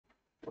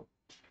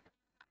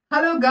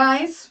Hello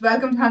guys,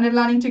 welcome to 100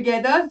 Learning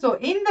Together. So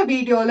in the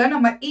video,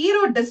 நம்ம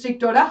Erode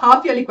district oda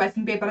half yearly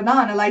question paper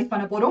தான் analyze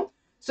பண்ண போறோம்.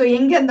 So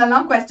எங்க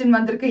இருந்தெல்லாம் question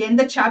வந்திருக்கு,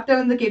 எந்த chapter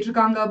இருந்து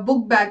கேட்டிருக்காங்க,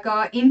 book back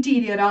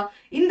interior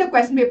இந்த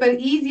question paper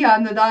ஈஸியா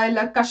இருந்ததா இல்ல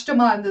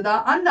கஷ்டமா இருந்ததா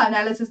அந்த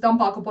analysis தான்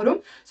பார்க்க போறோம்.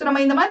 So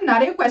நம்ம இந்த மாதிரி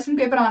நிறைய question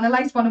paper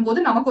analyze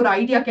பண்ணும்போது நமக்கு ஒரு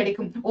ஐடியா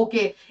கிடைக்கும்.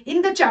 ஓகே,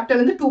 இந்த chapter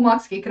இருந்து 2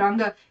 marks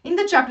கேக்குறாங்க,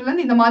 இந்த chapter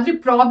இருந்து இந்த மாதிரி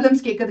problems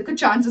கேட்கிறதுக்கு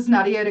chances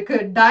நிறைய இருக்கு,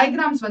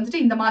 diagrams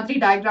வந்துட்டு இந்த மாதிரி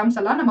diagrams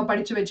எல்லாம் நம்ம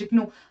படிச்சு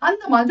வச்சுக்கணும்,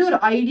 அந்த மாதிரி ஒரு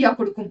ஐடியா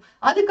கொடுக்கும்.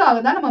 அதுக்காக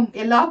தான் நம்ம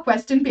எல்லா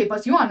question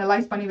papersயும்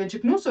analyze பண்ணி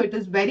வச்சுக்கணும். So it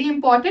is very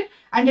important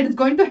and it is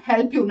going to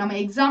help you. நம்ம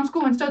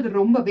எக்ஸாம்ஸ்க்கும் வந்துட்டு அது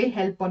ரொம்பவே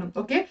ஹெல்ப் பண்ணும்.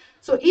 Okay,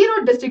 so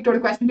Erode டிஸ்ட்ரிக்டோட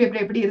question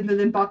paper எப்படி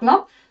இருந்ததுன்னு பார்க்கலாம்.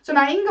 ஸோ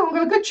நான் இங்க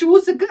உங்களுக்கு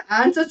சூஸுக்கு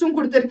ஆன்சர்ஸும்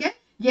கொடுத்துருக்கேன்,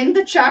 எந்த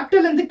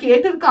சாப்டர்ல இருந்து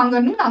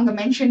கேட்டிருக்காங்கன்னு நாங்க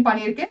மென்ஷன்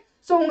பண்ணியிருக்கேன்.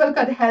 ஸோ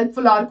உங்களுக்கு அது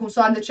ஹெல்ப்ஃபுல்லா இருக்கும்.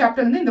 ஸோ அந்த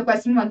சாப்டர்ல இருந்து இந்த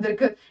கொஸ்டின்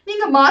வந்திருக்கு,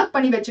 நீங்க மார்க்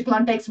பண்ணி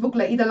வச்சுக்கலாம் டெக்ஸ்ட்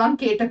புக்ல இதெல்லாம்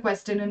கேட்ட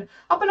கொஸ்டின்.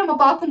 அப்ப நம்ம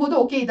பார்க்கும்போது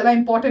ஓகே இதெல்லாம்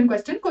இம்பார்ட்டன்ட்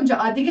கொஸ்டின்,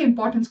 கொஞ்சம் அதிக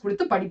இம்பார்ட்டன்ஸ்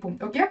கொடுத்து படிப்போம்.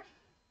 ஓகே,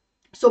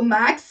 ஸோ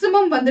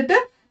மேக்ஸிமம் வந்துட்டு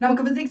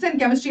நமக்கு பிசிக்ஸ் அண்ட்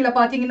கெமிஸ்ட்ரியில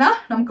பாத்தீங்கன்னா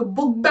நமக்கு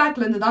புக்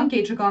பேக்ல இருந்து தான்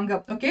கேட்டிருக்காங்க.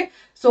 ஓகே,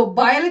 ஸோ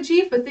பயாலஜி,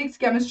 பிசிக்ஸ்,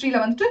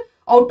 கெமிஸ்ட்ரியில வந்துட்டு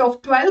அவுட் ஆஃப்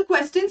 12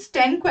 questions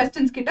 10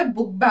 questions கிட்ட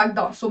புக் பேக்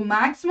தான். ஸோ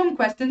மேக்ஸிமம்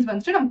கொஸ்டின்ஸ்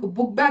வந்துட்டு நமக்கு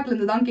புக் பேக்ல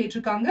இருந்து தான்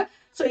கேட்டிருக்காங்க.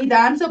 ஸோ இதை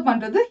ஆன்சர்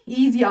பண்றது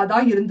ஈஸியா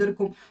தான்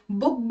இருந்திருக்கும்.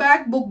 புக்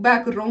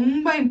பேக்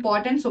ரொம்ப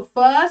இம்பார்ட்டன்ட். ஸோ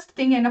ஃபர்ஸ்ட்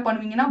திங் என்ன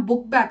பண்ணுவீங்கன்னா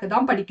புக் பேக்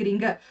தான்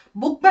படிக்கிறீங்க.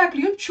 புக்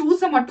பேக்லயும்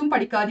சூஸை மட்டும்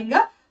படிக்காதீங்க,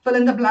 fill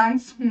in the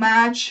blanks,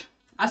 match,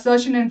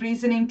 assertion and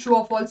reasoning, true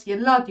or false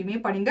எல்லாத்தையுமே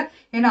படிங்க.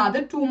 ஏன்னா அது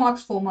 2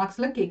 marks 4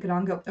 marksல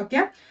கேக்குறாங்க.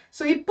 ஓகே,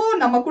 சோ இப்போ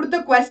நம்ம கொடுத்த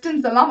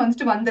questions எல்லாம்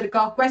வந்துட்டு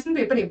வந்திருக்கா, question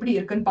paper எப்படி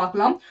இருக்குன்னு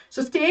பார்க்கலாம். சோ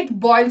ஸ்டேட்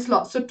பாய்ல்ஸ் லா,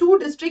 சோ 2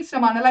 districts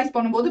நம்ம அனலைஸ்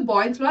பண்ணும்போது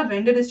பாய்ல்ஸ் லா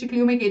 2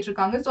 districtலயுமே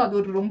கேட்டிருக்காங்க. சோ அது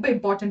ஒரு ரொம்ப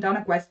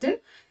இம்பார்ட்டன்டான question.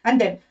 And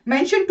then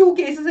mention 2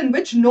 cases in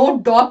which no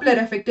Doppler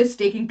effect is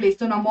taking place.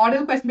 So நான்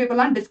மாடல் question paper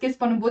எல்லாம் டிஸ்கஸ்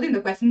பண்ணும்போது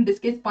இந்த question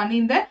டிஸ்கஸ்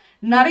பண்ணியிருந்தேன்,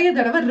 நிறைய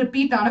தடவை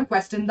ரிப்பீட் ஆன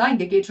question தான்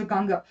இங்க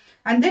கேட்டிருக்காங்க.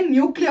 And then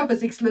nuclear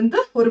physicsல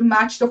இருந்து ஒரு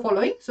match the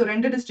following. So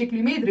 2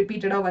 districtலயுமே இது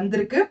ரிப்பீட்டடா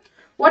வந்திருக்கு.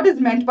 What is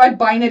meant by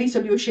binary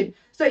solution?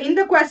 So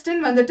இந்த question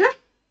வந்துட்டு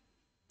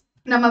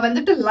நம்ம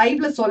வந்துட்டு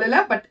லைவ்ல சொல்லல,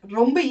 பட்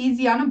ரொம்ப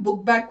ஈஸியான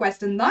புக் பேக்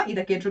question தான் இத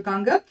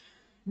கேட்டிருக்காங்க.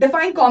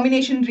 Define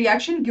combination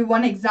reaction, give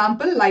one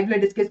example. லைவ்ல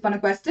டிஸ்கஸ் பண்ண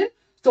question.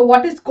 So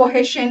what is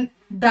cohesion?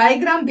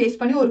 Diagram base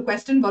பண்ணி ஒரு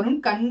கொஸ்டின் வரும்,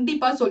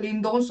 கண்டிப்பா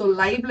சொல்லியிருந்தோம். ஸோ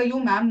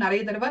லைவ்லயும் மேம்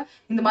நிறைய தடவை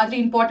இந்த மாதிரி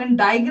இம்பார்ட்டன்ட்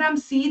டயக்ராம்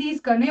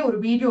சீரீஸ்க்கானே ஒரு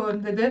வீடியோ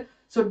இருந்தது.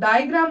 ஸோ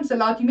டயக்ராம்ஸ்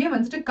எல்லாத்தையுமே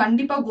வந்துட்டு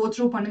கண்டிப்பா கோ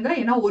த்ரூ பண்ணுங்க,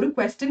 ஏன்னா ஒரு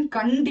கொஸ்டின்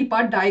கண்டிப்பா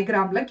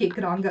டயக்ராம்ல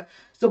கேட்குறாங்க.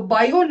 ஸோ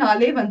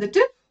பயோனாலே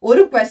வந்துட்டு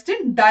ஒரு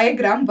கொஸ்டின்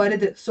டயக்ராம்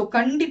வருது. ஸோ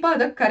கண்டிப்பா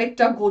அதை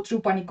கரெக்டா கோ த்ரூ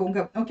பண்ணிக்கோங்க.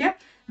 Okay,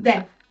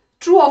 then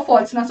true or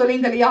false நான்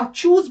சொல்லியிருந்தேன் இல்லையா,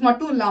 சூஸ்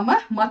மட்டும் இல்லாம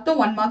மொத்தம்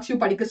 1 marks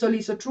படிக்க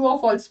சொல்லி. ஸோ ட்ரூ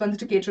ஆர் ஃபால்ஸ்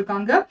வந்துட்டு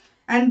கேட்டிருக்காங்க.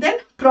 And then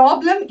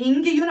problem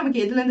இங்கேயும் நமக்கு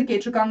எதுல இருந்து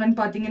கேட்டிருக்காங்கன்னு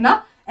பாத்தீங்கன்னா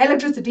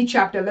எலக்ட்ரிசிட்டி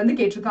சாப்டர்ல இருந்து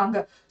கேட்டிருக்காங்க.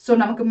 ஸோ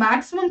நமக்கு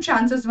மேக்ஸிமம்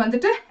சான்சஸ்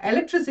வந்துட்டு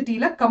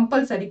எலக்ட்ரிசிட்டியில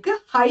கம்பல்சரிக்கு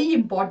ஹை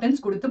இம்பார்ட்டன்ஸ்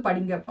கொடுத்து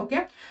படிங்க. Okay,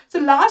 so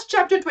last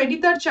chapter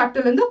 23rd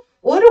சாப்டர்ல இருந்து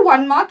ஒரு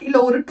 1 mark இல்ல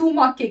ஒரு 2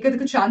 mark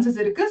கேட்கறதுக்கு சான்சஸ்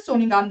இருக்கு. ஸோ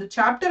நீங்க அந்த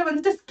சாப்டர்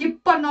வந்துட்டு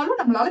ஸ்கிப் பண்ணாலும்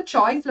நம்மளால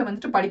சாய்ஸ்ல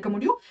வந்துட்டு படிக்க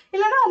முடியும்,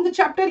 இல்லைன்னா அந்த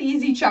chapter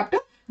easy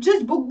chapter,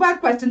 just book back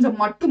questions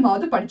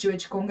மட்டுமாவது படிச்சு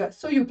வச்சுக்கோங்க.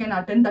 So you can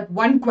attend that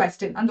one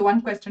question. அந்த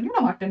one question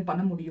நம்ம attend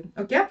பண்ண முடியும்.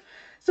 Okay,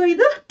 so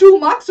இது 2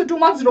 marks. So 2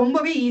 marks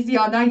ரொம்பவே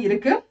ஈஸியா தான்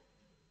இருக்கு.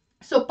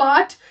 So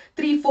part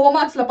 3 4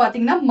 marksல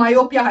பாத்தீங்கன்னா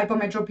myopia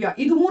hypermetropia,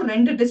 இதுவும்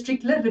 2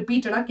 districtல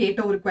ரிப்பீட்டடா கேட்ட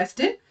ஒரு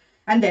question.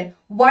 And then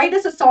why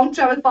does a sound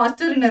travel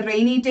faster in a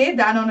rainy day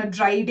than on a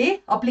dry day?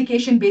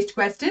 Application based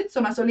question. So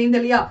நான்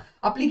சொல்லியிருந்தேன் இல்லையா,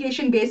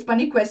 application based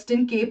பண்ணி question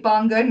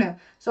கேட்பாங்கன்னு.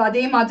 ஸோ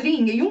அதே மாதிரி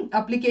இங்கேயும்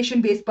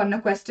அப்ளிகேஷன் பேஸ் பண்ண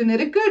கொஸ்டின்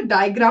இருக்கு,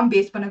 டயக்ராம்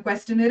பேஸ் பண்ண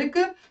கொஸ்டின்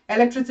இருக்கு,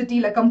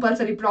 எலக்ட்ரிசிட்டியில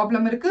கம்பல்சரி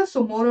ப்ராப்ளம் இருக்கு.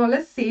 ஸோ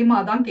மோரோலஸ் சேமா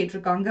தான்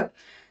கேட்டிருக்காங்க.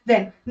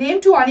 Then name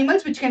 2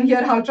 animals which can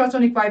hear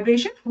ultrasonic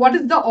vibration. What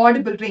is the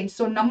audible range?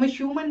 So நம்ம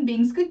ஹியூமன்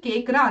பீயிங்ஸ்க்கு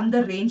கேட்குற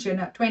அந்த ரேஞ்ச்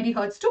என்ன, 20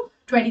 Hz to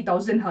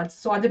 20,000 Hz.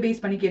 ஸோ அதை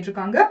பேஸ் பண்ணி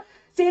கேட்டிருக்காங்க.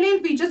 Salient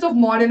features of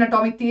modern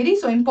atomic theory.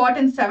 So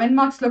important 7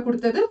 marksல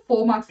கொடுத்தது 4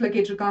 marksல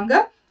கேட்டிருக்காங்க.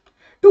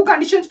 2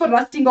 conditions for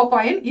rusting of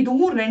iron.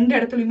 இதுவும் 2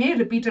 இடத்துலயுமே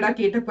ரிப்பீட்டடா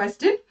கேட்ட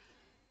question.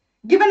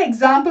 Give an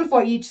example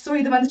for each. So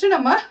இது வந்துட்டு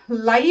நம்ம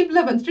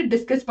லைவ்ல வந்துட்டு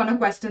டிஸ்கஸ் பண்ண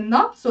question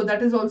தான். So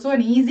that is also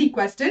an easy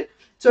question.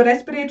 So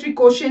respiratory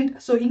quotient.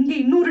 So இங்க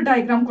இன்னொரு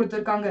டயக்ராம்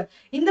கொடுத்திருக்காங்க.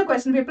 இந்த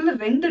question paperல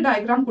 2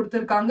 டயக்ராம்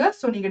கொடுத்திருக்காங்க.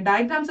 So நீங்க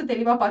டயக்ராம்ஸ்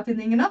தெளிவா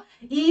பார்த்திருந்தீங்கன்னா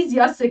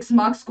ஈஸியா 6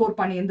 marks ஸ்கோர்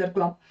பண்ணி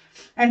இருந்திருக்கலாம்.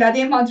 And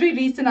அதே மாதிரி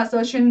reason,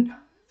 assertion,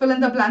 fill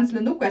in the blanksல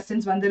இருந்து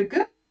questions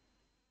வந்திருக்கு.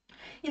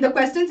 இந்த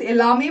questions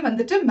எல்லாமே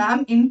வந்துட்டு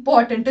மேம்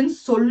இம்பார்ட்டன்ட்னு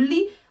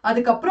சொல்லி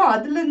அதுக்கப்புறம்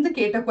அதுல இருந்து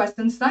கேட்ட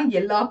questions தான்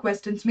எல்லா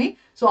questionsமே.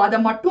 ஸோ அதை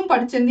மட்டும்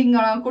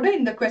படிச்சிருந்தீங்கன்னா கூட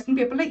இந்த question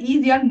paperல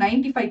ஈஸியா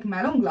 95க்கு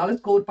மேல உங்களால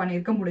ஸ்கோர்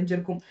பண்ணிருக்க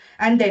முடிஞ்சிருக்கும்.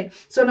 அண்ட் தென்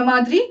சொன்ன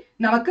மாதிரி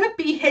நமக்கு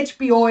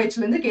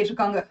PHPOHல இருந்து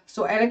கேட்டிருக்காங்க.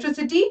 So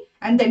electricity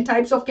and then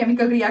types of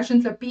chemical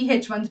ரியாக்ஷன்ஸ்ல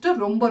PH வந்துட்டு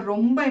ரொம்ப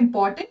ரொம்ப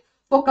இம்பார்ட்டன்ட்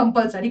for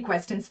compulsory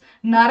questions.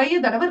 நிறைய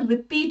தடவை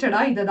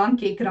ரிப்பீட்டடா இதை தான்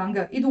கேட்குறாங்க.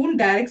 இதுவும்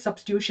டைரக்ட்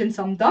சப்ஸ்டிடியூஷன்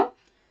சம் தான்.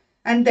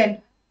 அண்ட் தென்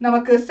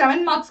நமக்கு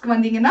 7 marksக்கு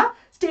வந்தீங்கன்னா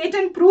state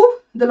and prove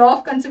the law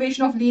of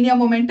conservation of linear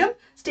momentum,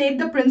 state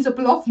the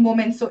principle of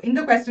moments. So இந்த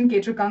question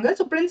கேட்டிருக்காங்க.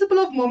 So principle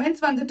of moments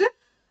வந்துட்டு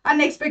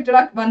unexpected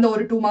வந்த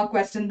ஒரு 2 mark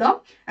question தான்.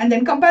 And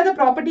then compare the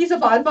properties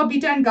of alpha,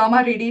 beta and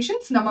gamma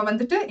radiations. நம்ம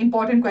வந்துட்டு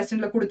important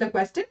questionல கொடுத்த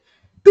question.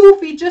 2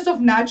 features of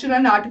natural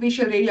and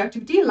artificial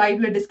radioactivity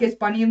liveல discuss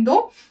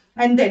பண்ணியிருந்தோம்.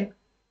 And then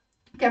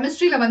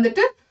chemistryல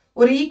வந்துட்டு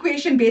ஒரு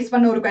equation base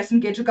பண்ண ஒரு question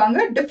கேட்டிருக்காங்க.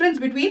 Difference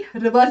between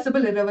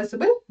reversible,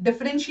 irreversible.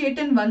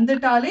 Differentiate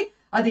வந்துட்டாலே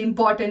அது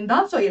important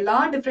தான். So எல்லா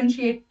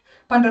differentiate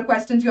பண்ற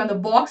questions அந்த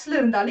boxல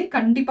இருந்தாலே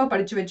கண்டிப்பா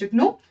படிச்சு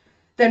வச்சுக்கணும்.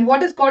 Then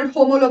what is called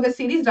homologous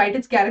series? Write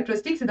its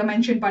characteristics. இதை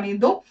mention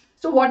பண்ணியிருந்தோம்.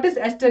 So what is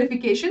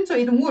esterification? So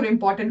இதுவும் ஒரு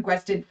important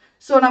question.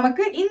 So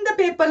நமக்கு இந்த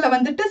பேப்பர்ல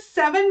வந்துட்டு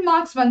 7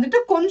 marks வந்துட்டு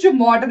கொஞ்சம்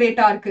moderate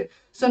இருக்கு.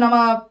 So நம்ம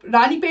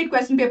ராணிப்பேட்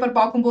question paper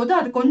பார்க்கும்போது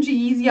அது கொஞ்சம்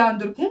ஈஸியா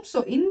இருந்திருக்கும்.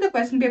 So இந்த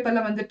question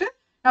paperல வந்துட்டு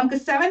நமக்கு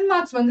 7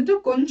 marks வந்துட்டு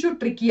கொஞ்சம்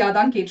ட்ரிக்கியா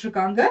தான்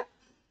கேட்டிருக்காங்க.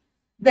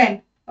 Then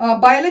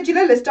biologyல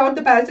list out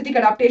the parasitic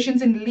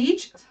adaptations in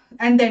leech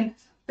and then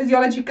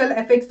physiological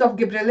effects of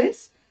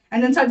gibberellins. And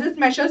then suggest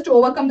measures to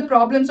overcome the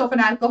problems of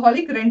an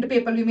alcoholic. Rent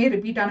paper you may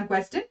repeat on a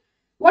question.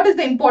 What is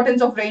the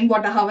importance of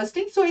rainwater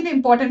harvesting? So இது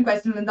important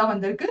question லந்தா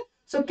வந்திருக்கு.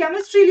 So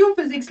chemistryலயும்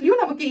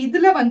physicsலயும் நமக்கு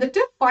இதுல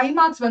வந்துட்டு 5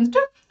 marks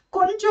வந்துட்டு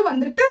கொஞ்சம்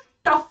வந்துட்டு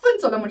tough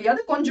ன்னு சொல்ல முடியாது,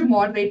 கொஞ்சம்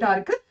moderate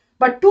இருக்கு.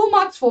 But 2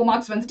 marks 4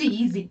 marks வந்துட்டு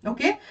easy.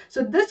 Okay, so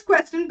this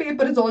question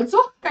paper is also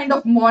kind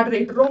of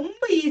moderate.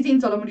 ரொம்ப easy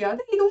ன்னு சொல்ல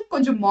முடியாது, இதுவும்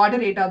கொஞ்சம்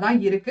moderate தான்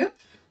இருக்கு.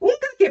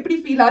 உங்களுக்கு எப்படி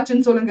ஃபீல்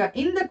ஆச்சுன்னு சொல்லுங்க.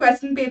 இந்த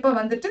question paper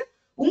வந்துட்டு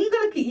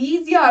உங்களுக்கு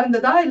ஈஸியா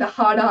இருந்ததா இல்ல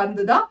ஹார்டா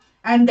இருந்ததா?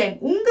 அண்ட் தென்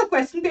உங்க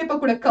கொஸ்டின் பேப்பர்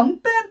கூட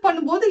கம்பேர்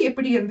பண்ணும்போது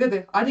எப்படி இருந்தது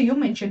அதையும்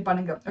மென்ஷன்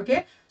பண்ணுங்க. ஓகே,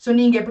 சோ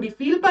நீங்க எப்படி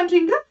ஃபீல்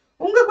பண்றீங்க,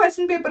 உங்க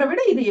கொஸ்டின் பேப்பரை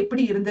விட இது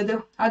எப்படி இருந்தது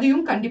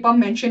அதையும் கண்டிப்பா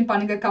மென்ஷன்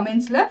பண்ணுங்க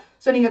கமெண்ட்ஸ்ல.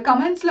 சோ நீங்க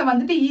கமெண்ட்ஸ்ல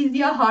வந்துட்டு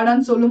ஈஸியா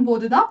ஹார்டான்னு சொல்லும்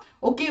போதுதான்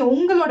ஓகே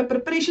உங்களோட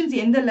ப்ரிப்பரேஷன்ஸ்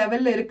எந்த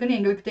லெவல்ல இருக்குன்னு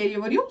எங்களுக்கு தெரிய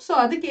வரும். சோ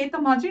அதுக்கு ஏத்த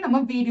மாதிரி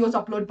நம்ம வீடியோஸ்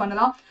அப்லோட்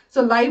பண்ணலாம்.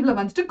 சோ லைவ்ல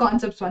வந்துட்டு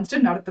கான்செப்ட்ஸ் வந்துட்டு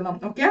நடத்தலாம்.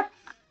 Okay,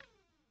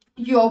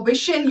 your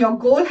vision, your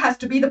goal has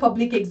to be the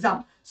public exam.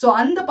 So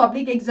அந்த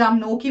public exam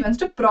நோக்கி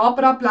வந்துட்டு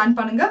ப்ராப்பரா பிளான்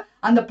பண்ணுங்க,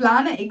 அந்த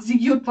பிளானை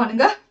எக்ஸிக்யூட்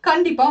பண்ணுங்க,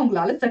 கண்டிப்பா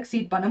உங்களால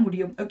சக்சீட் பண்ண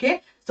முடியும். Okay,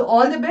 so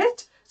all the best.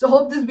 So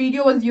hope this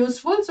video was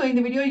useful. So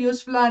இந்த வீடியோ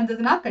யூஸ்ஃபுல்லா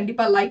இருந்ததுன்னா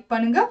கண்டிப்பா லைக்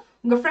பண்ணுங்க,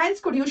 உங்க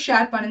ஃப்ரெண்ட்ஸ் கூடயும்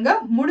ஷேர் பண்ணுங்க.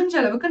 முடிஞ்ச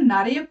அளவுக்கு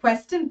நிறைய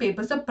கொஸ்டின்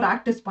பேப்பர்ஸை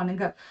ப்ராக்டிஸ்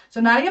பண்ணுங்க.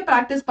 ஸோ நிறைய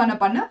ப்ராக்டிஸ்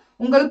பண்ண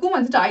உங்களுக்கும்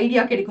வந்துட்டு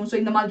ஐடியா கிடைக்கும். ஸோ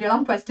இந்த மாதிரி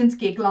எல்லாம் கொஸ்டின்ஸ்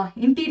கேட்கலாம்,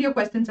 இன்டீரியர்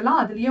கொஸ்டின்ஸ்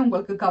எல்லாம் அதுலயே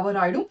உங்களுக்கு கவர்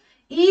ஆயிடும்.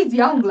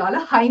 ஈஸியா உங்களால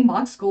ஹை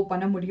மார்க்ஸ் ஸ்கோர்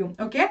பண்ண முடியும்.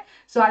 Okay,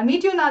 so I'll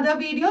meet you in another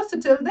video. So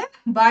till then,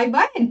 bye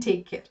bye and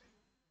take care.